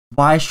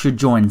Why I should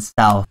join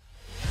South.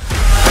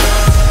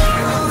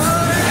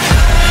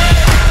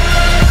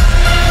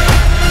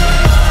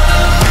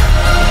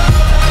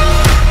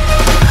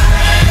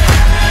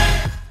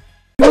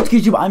 What's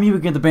good, YouTube? I'm here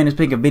again, the Brandon's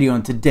Pick a video,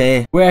 and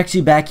today we're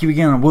actually back here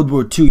again on World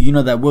War II. You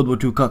know that World War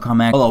II cut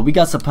comeback. Hold on, we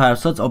got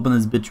supplies, so let's open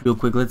this bitch real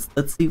quick. Let's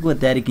see what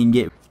daddy can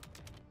get.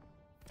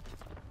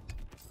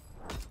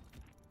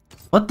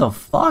 What the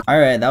fuck?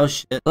 Alright, that was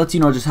shit. Let's,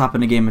 just hop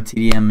in a game of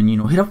TDM and,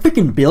 hit a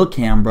freaking build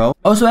cam, bro.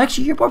 Oh, so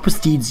actually, you bought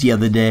Prestige the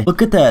other day.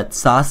 Look at that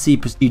saucy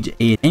Prestige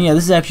 8. And yeah,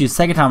 this is actually the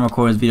second time I'm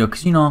recording this video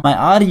because, my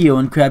audio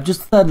and crap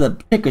just decided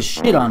to take a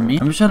shit on me.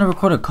 I'm just trying to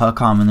record a cut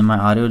com and then my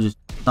audio just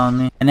on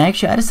me. And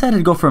actually, I decided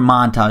to go for a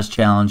montage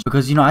challenge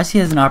because, I see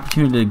it as an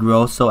opportunity to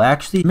grow. So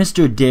actually,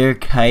 Mr.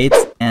 Derek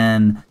Heights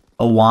and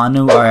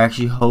Awanu are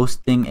actually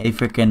hosting a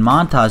freaking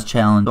montage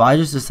challenge. So I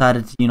just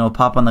decided to,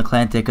 pop on the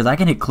clan take because I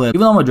can hit clips.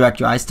 Even though I'm a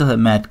director, I still hit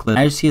mad clips.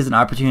 I just see it as an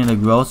opportunity to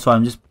grow, so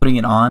I'm just putting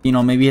it on.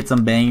 Maybe hit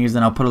some bangers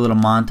and I'll put a little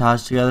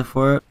montage together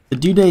for it. The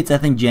due date's, I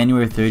think,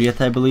 January 30th,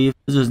 I believe.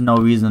 There's just no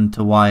reason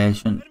to why I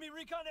shouldn't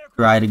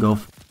try to go.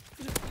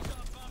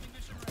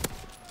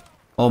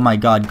 Oh my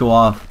god, go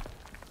off.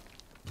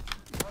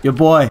 Your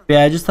boy. But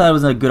yeah, I just thought it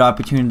was a good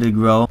opportunity to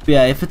grow. But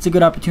yeah, if it's a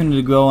good opportunity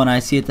to grow and I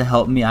see it to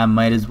help me, I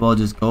might as well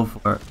just go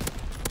for it.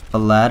 A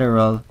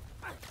lateral.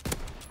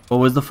 Oh,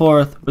 where's the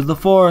fourth? Where's the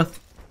fourth?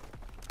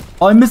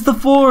 Oh, I missed the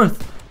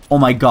fourth. Oh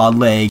my god,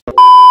 leg.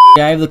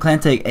 Yeah, I have the clan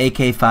take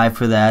AK5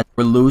 for that.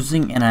 We're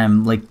losing and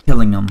I'm like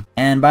killing them.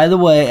 And by the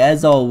way,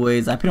 as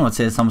always, I pretty much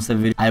say this almost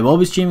every video. I will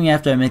be streaming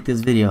after I make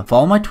this video.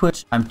 Follow my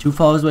Twitch. I'm 2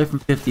 followers away from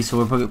 50, so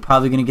we're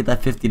probably gonna get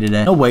that 50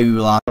 today. No way we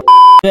will.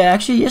 Yeah,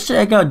 actually, yesterday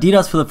I got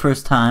DDoS for the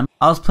first time.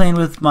 I was playing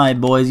with my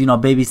boys,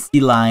 baby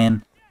Sea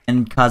Lion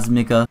and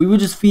Cosmica. We were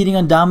just feeding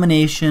on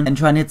domination and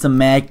trying to hit some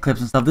mad clips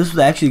and stuff. This was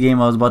actually the game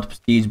I was about to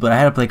prestige, but I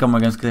had to play a couple more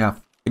games because I got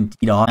fucking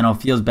DDoS. I know,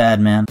 it feels bad,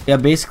 man. Yeah,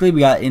 basically,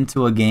 we got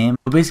into a game.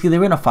 But basically, they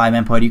were in a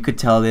 5-man party. You could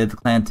tell they had the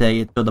clan tag,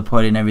 it showed the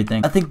party and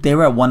everything. I think they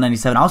were at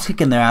 197. I was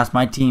kicking their ass.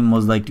 My team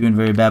was like doing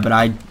very bad, but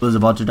I was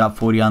about to drop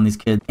 40 on these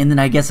kids. And then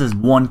I guess this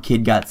one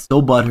kid got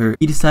so butthurt,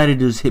 he decided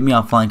to just hit me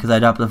offline because I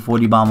dropped the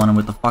 40 bomb on him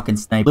with the fucking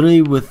snipe.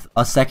 Literally with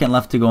a second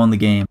left to go in the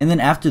game. And then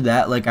after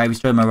that, like, I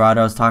restarted my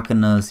router. I was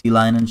talking to Sea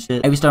Lion and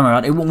shit. I restarted my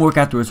router. It wouldn't work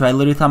afterwards, so I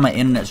literally thought my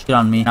internet shit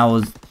on me. And I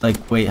was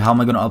like, wait, how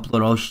am I gonna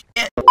upload? Oh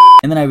shit.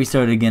 And then I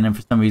restarted again, and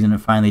for some reason, it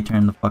finally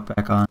turned the fuck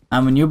back on.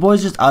 And when your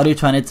boy's just out here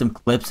trying to hit some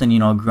clips and,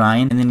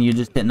 grind, and then you're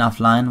just hitting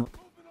offline.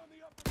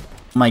 Oh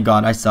my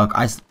god, I suck.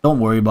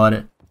 Don't worry about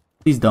it.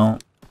 Please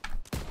don't.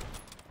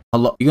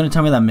 Hello? You're gonna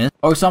tell me that missed?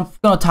 Or so I'm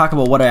gonna talk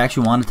about what I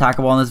actually want to talk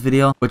about in this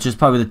video, which is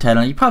probably the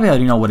title. You probably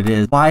already know what it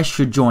is. Why I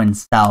should join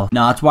South.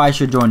 No, it's why I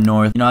should join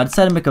North. I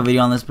decided to make a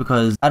video on this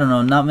because, I don't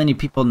know, not many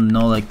people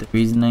know, like, the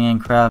reasoning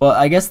and crap. But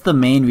I guess the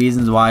main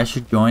reasons why I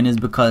should join is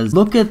because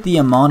look at the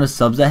amount of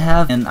subs I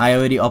have, and I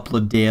already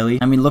upload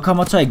daily. I mean, look how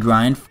much I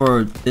grind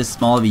for this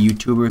small of a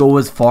YouTuber. Go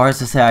as far as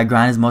to say I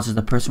grind as much as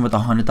the person with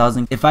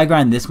 100,000. If I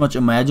grind this much,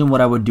 imagine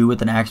what I would do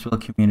with an actual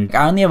community.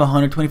 I only have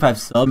 125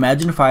 subs.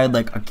 Imagine if I had,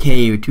 like, a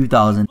K or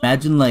 2,000.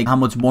 Imagine, like, how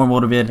much more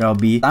motivated I'll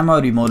be. I'm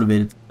already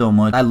motivated so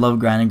much. I love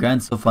grinding.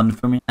 Grinding's so fun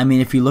for me. I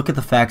mean, if you look at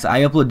the facts,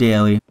 I upload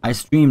daily. I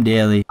stream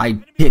daily. I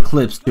hit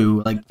clips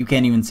too. Like, you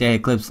can't even say I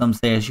hit clips. Some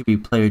say I should be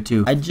player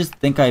too. I just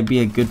think I'd be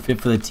a good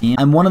fit for the team.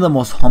 I'm one of the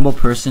most humble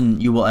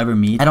person you will ever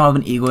meet. I don't have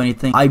an ego or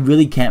anything. I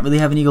really can't really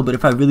have an ego, but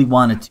if I really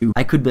wanted to,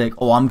 I could be like,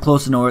 oh, I'm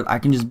close to North. I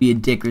can just be a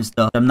dick or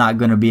stuff. I'm not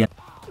gonna be a...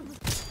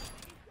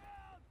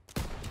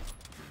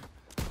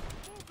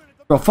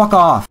 Bro, fuck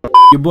off.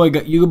 Your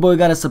boy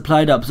got a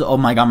supplied up. So, oh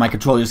my god, my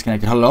controller just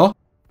connected. Hello?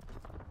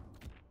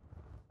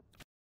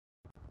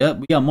 Yep,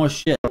 we got more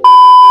shit.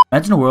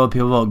 Imagine a world of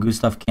people about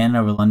Gustav Cannon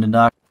over London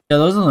Dock. Yeah,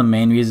 those are the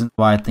main reasons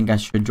why I think I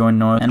should join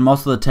North. And I'm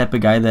also the type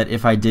of guy that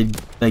if I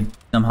did, like,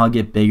 somehow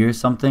get bigger or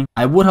something,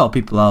 I would help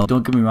people out.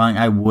 Don't get me wrong,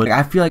 I would. Like,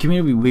 I feel like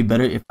community would be way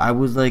better if I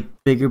was, like,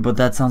 bigger, but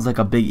that sounds like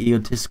a big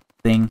egotistical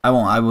thing.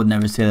 I would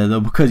never say that,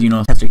 though, because,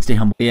 Patrick, stay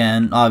humble. Yeah,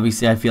 and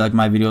obviously, I feel like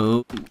my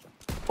video...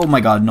 Oh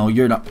my god, no,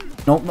 you're not...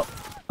 No.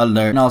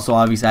 Alert. And also,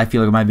 obviously, I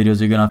feel like my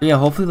videos are gonna... But yeah,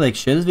 hopefully, like,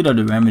 share this video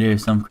to Remedy or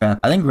some crap.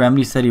 I think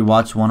Remedy said he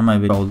watched one of my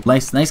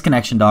videos. Nice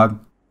connection, dog.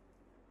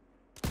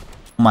 Oh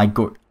my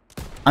god.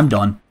 I'm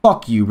done.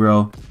 Fuck you,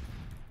 bro.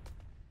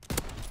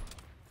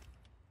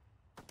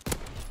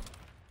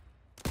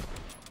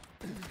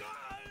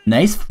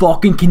 Nice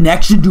fucking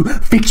connection,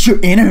 dude. Fix your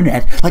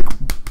internet. Like...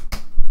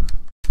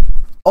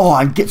 Oh,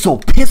 I get so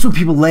pissed when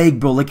people lag,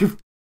 bro. Like, you're...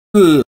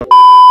 Ugh.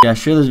 Yeah,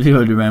 share this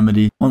video to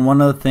Remedy.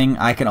 One other thing,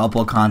 I can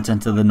upload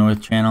content to the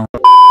North channel.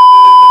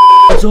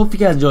 So if you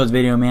guys enjoyed this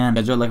video, man,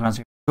 guys, like,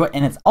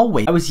 and it's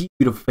always, I will see you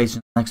beautiful faces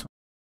in the next one.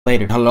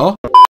 Later. Hello?